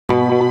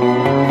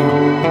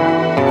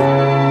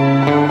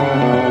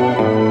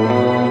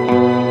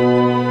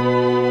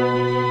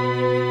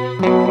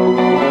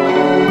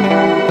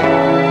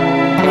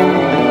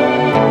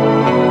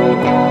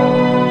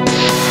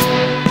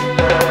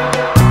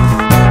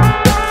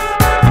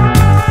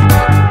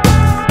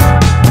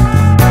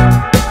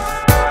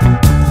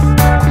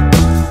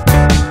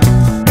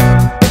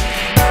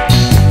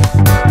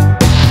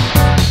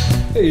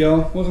Hey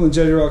y'all, welcome to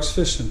JETTIE Rocks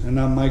Fishing, and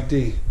I'm Mike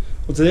D.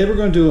 Well, today we're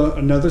going to do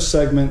another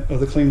segment of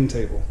the cleaning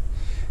table.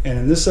 And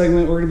in this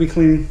segment, we're going to be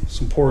cleaning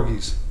some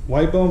porgies.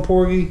 White bone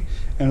porgy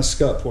and a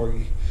scup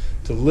porgy.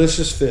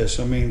 Delicious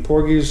fish. I mean,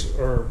 porgies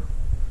are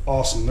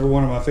awesome. They're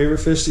one of my favorite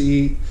fish to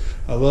eat.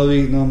 I love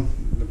eating them.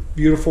 The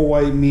beautiful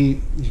white meat.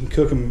 You can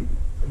cook them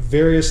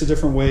various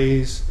different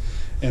ways,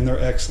 and they're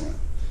excellent.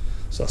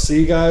 So I'll see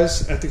you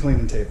guys at the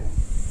cleaning table.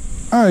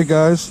 All right,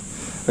 guys.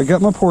 I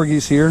got my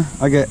porgies here.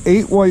 I got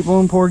 8 white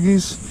bone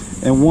porgies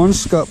and 1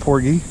 scup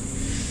porgy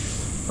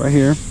right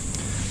here.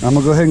 I'm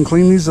gonna go ahead and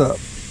clean these up.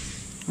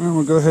 I'm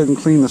gonna go ahead and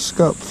clean the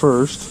scup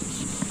first.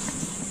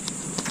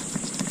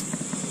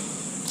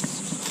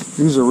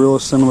 These are real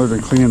similar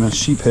to cleaning a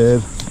sheep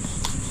head.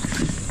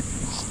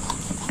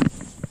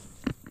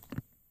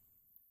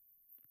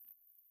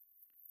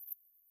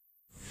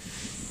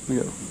 They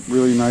got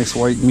really nice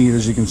white meat,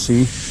 as you can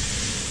see.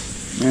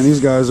 Man, these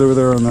guys over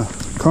there on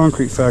the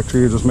concrete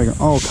factory are just making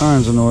all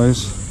kinds of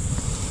noise.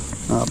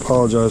 I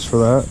apologize for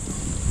that.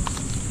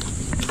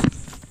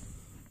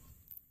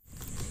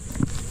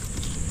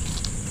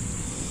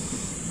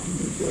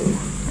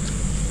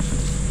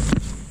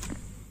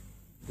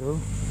 There we go.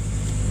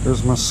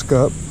 There's my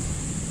scup.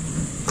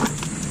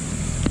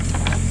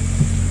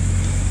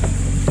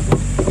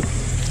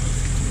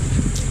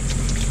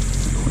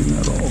 Clean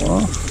that all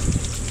off.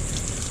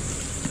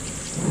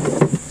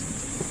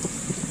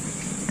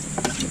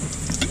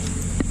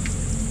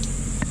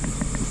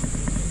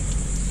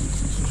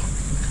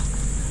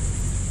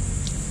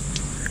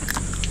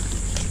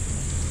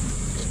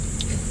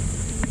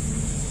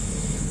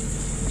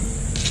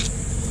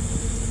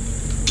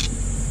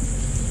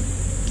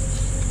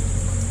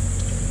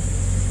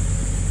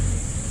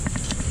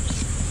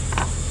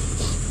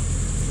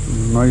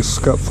 Nice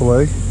scup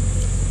fillet.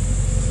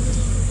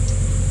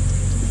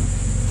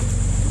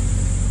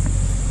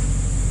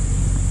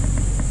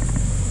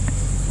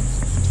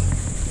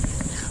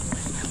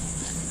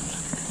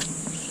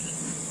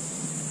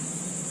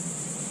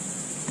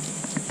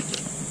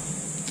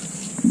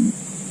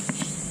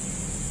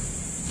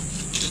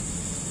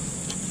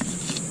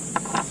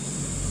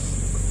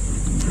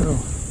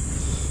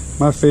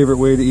 My favorite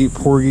way to eat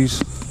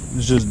porgies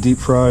is just deep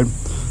fried.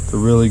 They're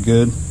really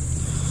good.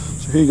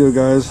 So here you go,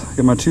 guys. I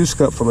got my 2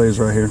 scup fillets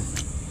right here.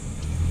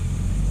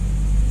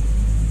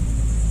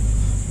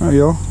 All right,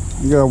 y'all.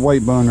 I got a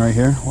white bone right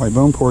here. White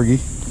bone porgy.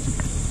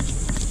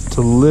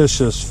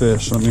 Delicious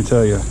fish, let me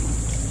tell you.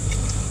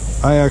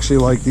 I actually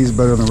like these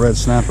better than red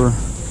snapper.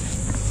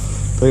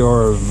 They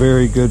are a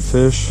very good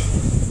fish.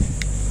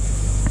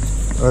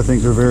 I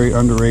think they're very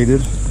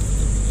underrated.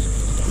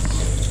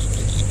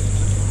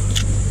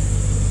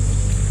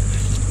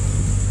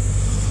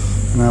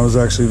 And I was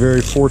actually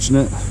very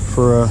fortunate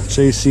for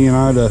JC and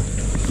I to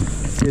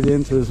get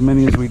into as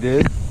many as we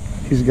did.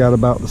 He's got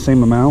about the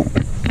same amount.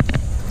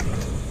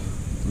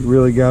 We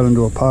really got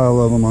into a pile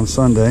of them on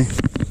Sunday.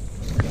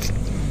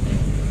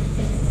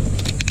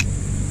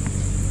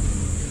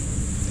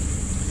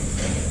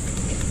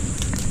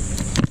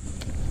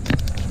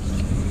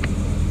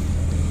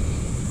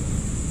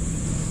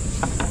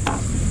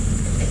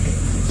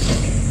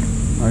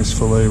 Nice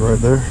fillet right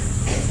there.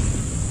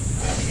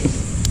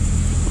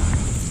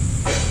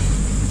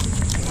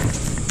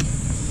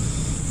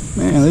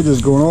 Man, they're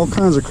just going all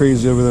kinds of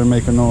crazy over there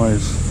making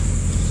noise.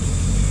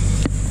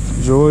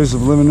 Joys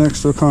of living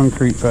next to a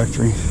concrete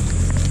factory.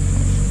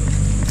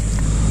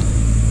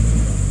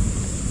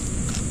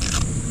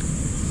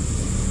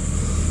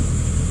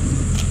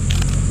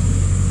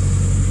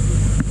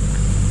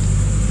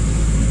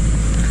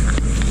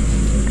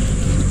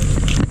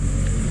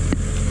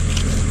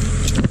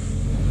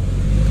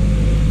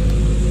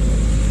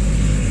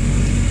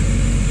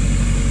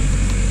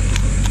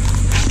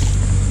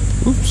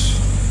 Oops.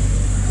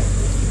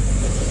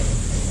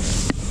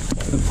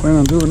 Didn't plan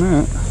on doing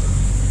that.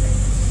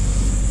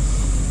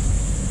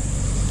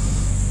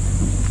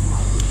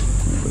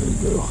 There you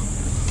go.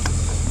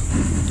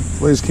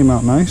 Fillets came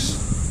out nice.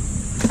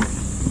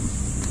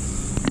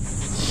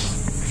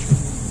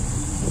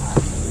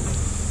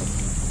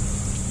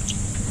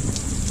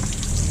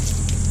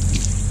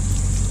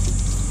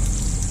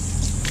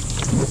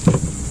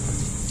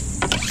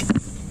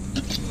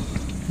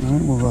 All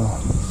right, we'll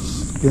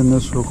skin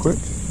this real quick.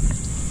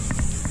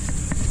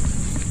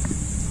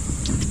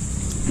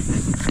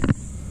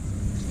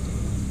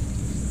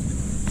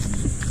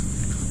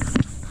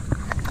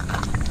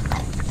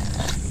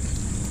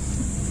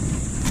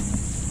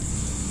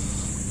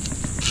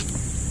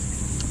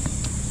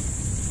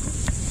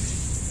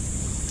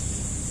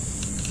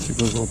 Take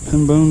those little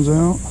pin bones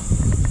out.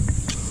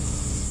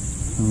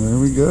 And there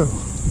we go.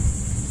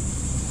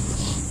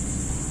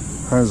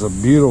 That is a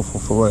beautiful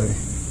fillet.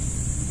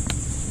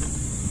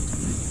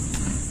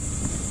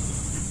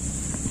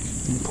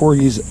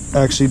 Porgies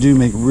actually do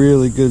make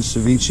really good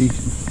ceviche.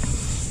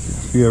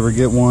 If you ever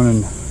get one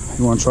and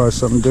you want to try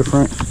something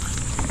different,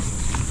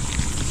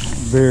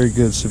 very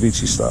good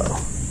ceviche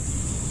style.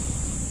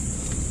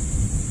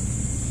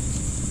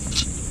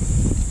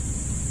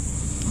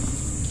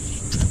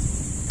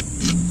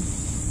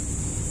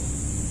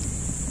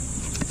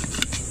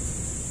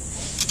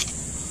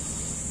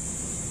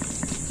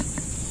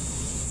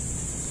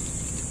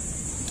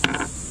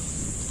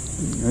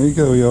 There you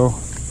go, y'all.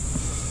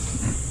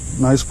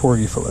 Nice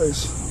porgy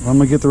fillets. I'm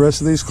gonna get the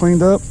rest of these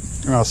cleaned up,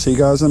 and I'll see you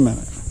guys in a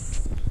minute.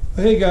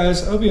 Hey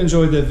guys, I hope you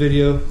enjoyed that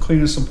video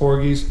cleaning some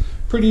porgies.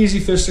 Pretty easy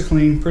fish to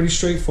clean, pretty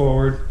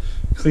straightforward.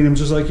 Clean them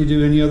just like you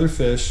do any other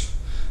fish.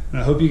 And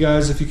I hope you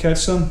guys, if you catch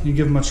some, you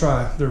give them a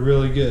try. They're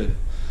really good.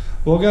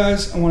 Well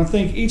guys, I want to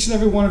thank each and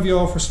every one of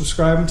y'all for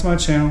subscribing to my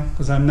channel,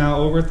 because I'm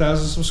now over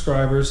 1,000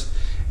 subscribers,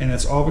 and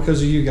it's all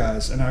because of you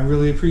guys, and I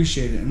really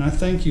appreciate it, and I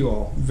thank you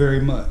all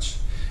very much.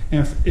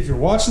 And if you're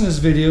watching this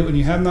video and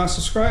you have not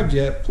subscribed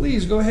yet,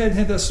 please go ahead and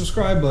hit that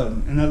subscribe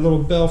button and that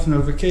little bell for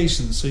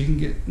notifications so you can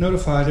get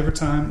notified every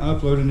time I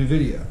upload a new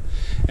video.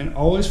 And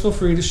always feel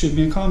free to shoot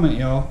me a comment,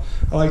 y'all.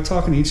 I like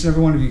talking to each and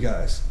every one of you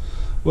guys.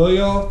 Well,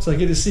 y'all, till I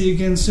get to see you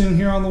again soon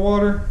here on the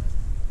water,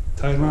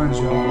 tight lines,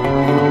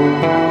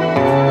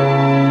 y'all.